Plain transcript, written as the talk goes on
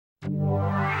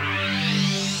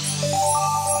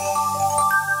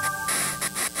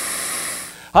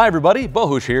Hi everybody,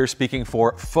 Bohush here speaking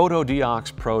for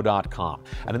Fotodioxpro.com.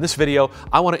 And in this video,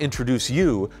 I want to introduce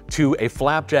you to a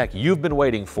FlapJack you've been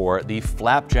waiting for, the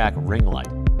FlapJack Ring Light.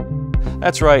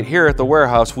 That's right, here at the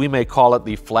warehouse we may call it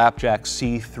the FlapJack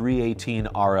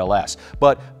C318 RLS,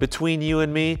 but between you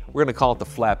and me, we're going to call it the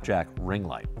FlapJack Ring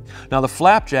Light. Now the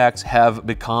FlapJacks have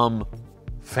become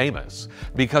famous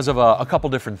because of a couple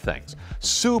different things.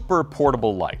 Super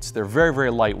portable lights. They're very,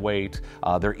 very lightweight.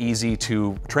 They're easy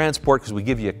to transport because we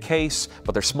give you a case,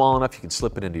 but they're small enough you can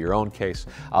slip it into your own case.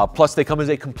 Plus they come as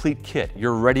a complete kit.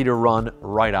 You're ready to run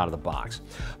right out of the box.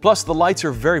 Plus the lights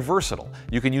are very versatile.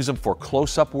 You can use them for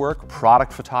close-up work,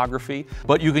 product photography,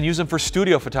 but you can use them for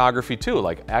studio photography too.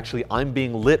 Like actually I'm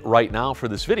being lit right now for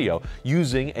this video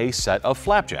using a set of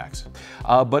FlapJacks.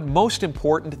 But most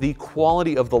important, the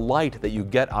quality of the light that you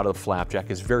get out of the FlapJack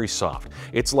is very soft.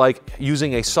 It's like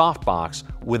using a softbox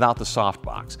without the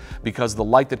softbox because the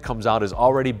light that comes out is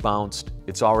already bounced,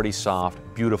 it's already soft,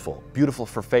 beautiful. Beautiful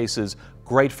for faces,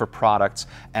 great for products,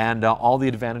 and all the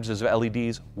advantages of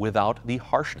LEDs without the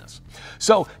harshness.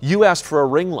 So you asked for a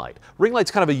ring light. Ring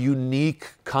light's kind of a unique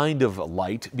kind of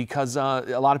light because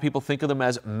a lot of people think of them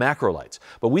as macro lights,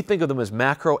 but we think of them as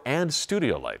macro and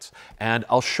studio lights. And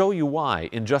I'll show you why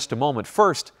in just a moment.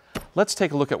 First, let's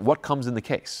take a look at what comes in the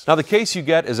case. Now the case you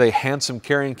get is a handsome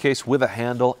carrying case with a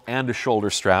handle and a shoulder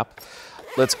strap.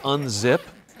 Let's unzip.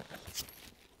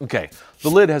 Okay, the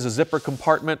lid has a zipper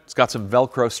compartment. It's got some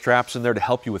Velcro straps in there to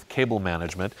help you with cable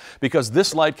management because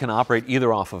this light can operate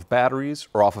either off of batteries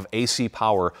or off of AC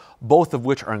power, both of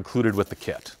which are included with the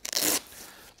kit.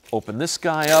 Open this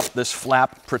guy up. This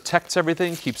flap protects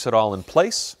everything, keeps it all in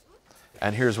place.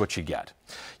 And here's what you get.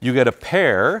 You get a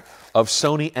pair of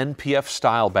Sony NPF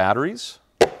style batteries.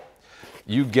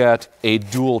 You get a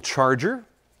dual charger.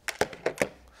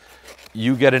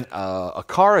 You get a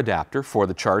car adapter for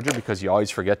the charger because you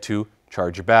always forget to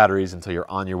charge your batteries until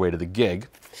you're on your way to the gig.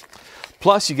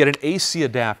 Plus you get an AC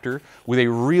adapter with a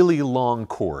really long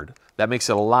cord. That makes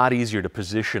it a lot easier to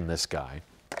position this guy.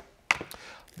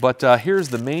 But here's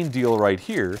the main deal right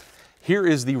here. Here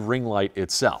is the ring light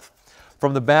itself.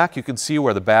 From the back you can see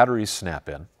where the batteries snap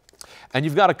in. And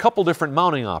you've got a couple different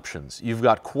mounting options. You've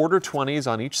got quarter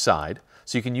 20s on each side,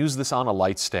 so you can use this on a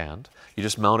light stand. You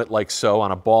just mount it like so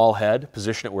on a ball head,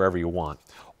 position it wherever you want.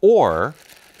 Or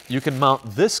you can mount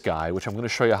this guy, which I'm going to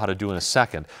show you how to do in a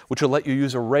second, which will let you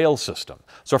use a rail system.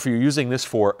 So if you're using this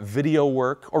for video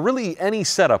work, or really any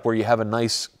setup where you have a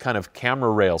nice kind of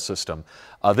camera rail system,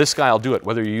 this guy will do it.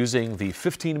 Whether you're using the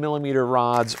 15mm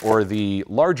rods or the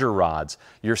larger rods,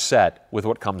 you're set with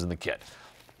what comes in the kit.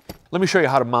 Let me show you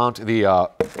how to mount the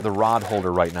rod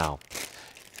holder right now.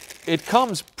 It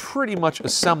comes pretty much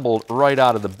assembled right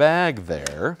out of the bag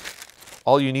there.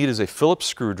 All you need is a Phillips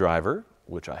screwdriver,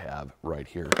 which I have right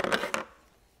here.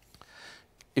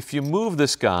 If you move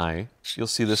this guy, you'll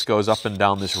see this goes up and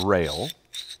down this rail.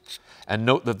 And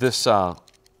note that this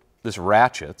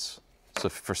ratchets, so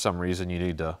if for some reason you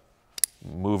need to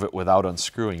move it without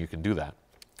unscrewing, you can do that.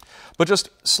 But just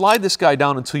slide this guy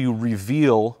down until you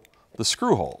reveal the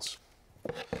screw holes.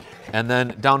 And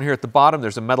then down here at the bottom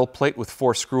there's a metal plate with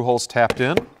 4 screw holes tapped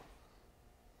in.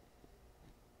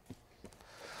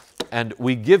 And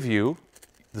we give you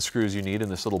the screws you need in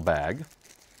this little bag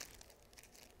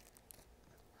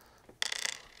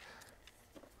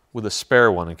with a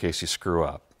spare one in case you screw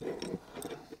up.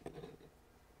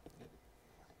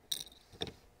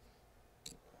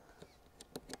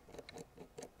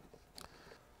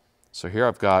 So here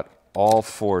I've got all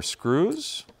 4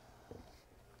 screws.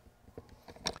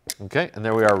 Okay, and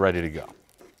there we are ready to go.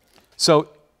 So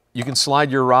you can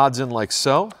slide your rods in like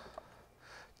so,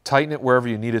 tighten it wherever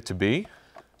you need it to be.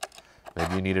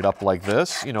 Maybe you need it up like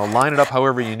this. You know, line it up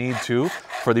however you need to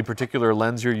for the particular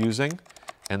lens you're using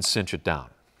and cinch it down.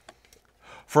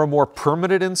 For a more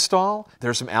permanent install,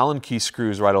 there's some Allen key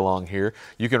screws right along here.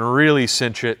 You can really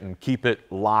cinch it and keep it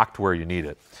locked where you need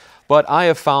it. But I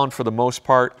have found for the most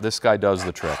part, this guy does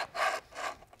the trick.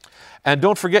 And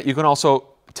don't forget, you can also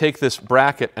take this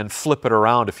bracket and flip it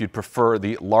around if you'd prefer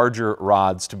the larger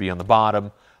rods to be on the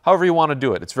bottom. However you want to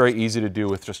do it. It's very easy to do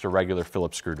with just a regular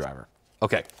Phillips screwdriver.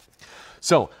 Okay,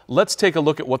 so let's take a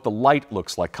look at what the light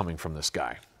looks like coming from this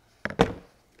guy.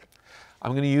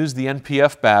 I'm going to use the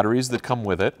NPF batteries that come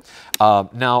with it.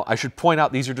 Now, I should point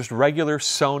out these are just regular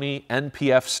Sony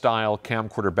NPF style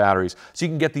camcorder batteries, so you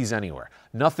can get these anywhere.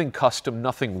 Nothing custom,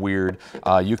 nothing weird.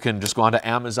 You can just go onto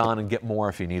Amazon and get more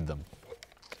if you need them.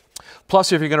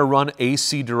 Plus, if you're going to run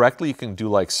AC directly, you can do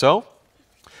like so.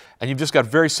 And you've just got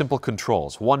very simple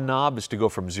controls. One knob is to go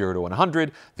from 0 to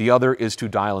 100, the other is to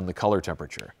dial in the color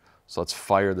temperature. So let's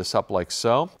fire this up like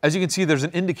so. As you can see, there's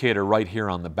an indicator right here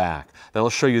on the back that'll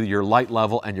show you your light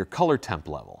level and your color temp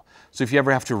level. So if you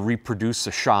ever have to reproduce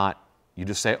a shot, you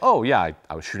just say, oh yeah,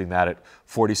 I was shooting that at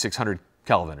 4600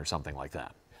 Kelvin or something like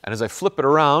that. And as I flip it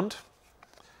around,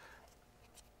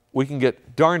 we can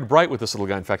get darned bright with this little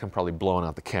guy. In fact, I'm probably blowing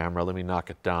out the camera. Let me knock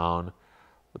it down.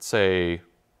 Let's say,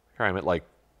 here I'm at like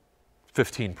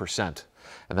 15%,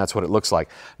 and that's what it looks like.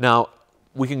 Now,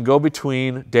 we can go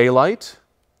between daylight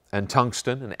and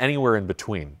tungsten and anywhere in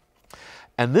between.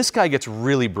 And this guy gets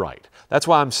really bright. That's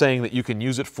why I'm saying that you can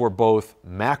use it for both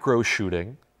macro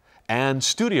shooting and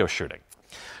studio shooting.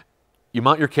 You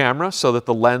mount your camera so that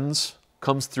the lens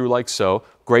comes through like so.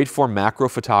 Great for macro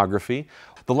photography.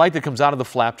 The light that comes out of the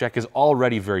FlapJack is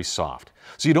already very soft,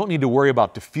 so you don't need to worry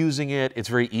about diffusing it. It's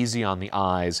very easy on the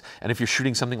eyes, and if you're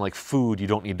shooting something like food, you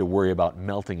don't need to worry about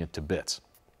melting it to bits.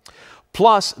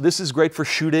 Plus, this is great for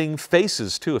shooting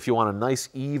faces too, if you want a nice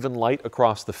even light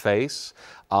across the face.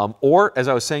 Or, as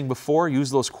I was saying before,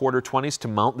 use those 1/4-20s to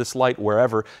mount this light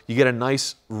wherever. You get a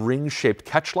nice ring-shaped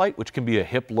catch light, which can be a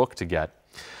hip look to get,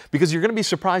 because you're going to be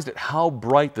surprised at how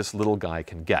bright this little guy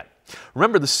can get.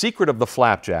 Remember, the secret of the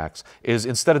FlapJacks is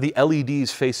instead of the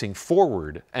LEDs facing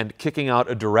forward and kicking out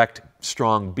a direct,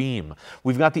 strong beam,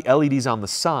 we've got the LEDs on the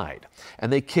side,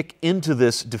 and they kick into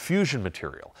this diffusion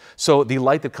material. So the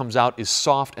light that comes out is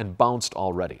soft and bounced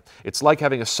already. It's like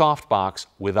having a softbox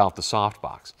without the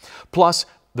softbox. Plus,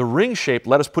 the ring shape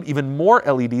let us put even more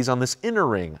LEDs on this inner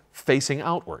ring facing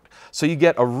outward. So you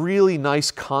get a really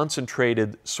nice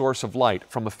concentrated source of light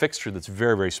from a fixture that's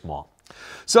very, very small.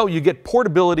 So you get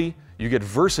portability, you get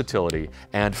versatility,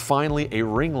 and finally a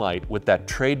ring light with that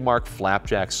trademark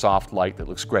FlapJack soft light that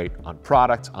looks great on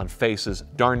products, on faces,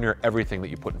 darn near everything that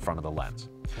you put in front of the lens.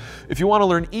 If you want to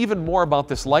learn even more about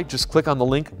this light, just click on the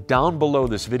link down below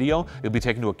this video. You'll be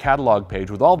taken to a catalog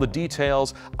page with all the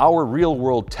details, our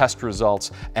real-world test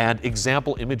results, and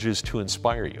example images to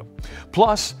inspire you.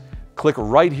 Plus, click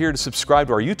right here to subscribe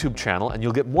to our YouTube channel and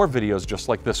you'll get more videos just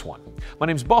like this one. My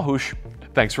name's Bahush.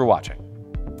 Thanks for watching.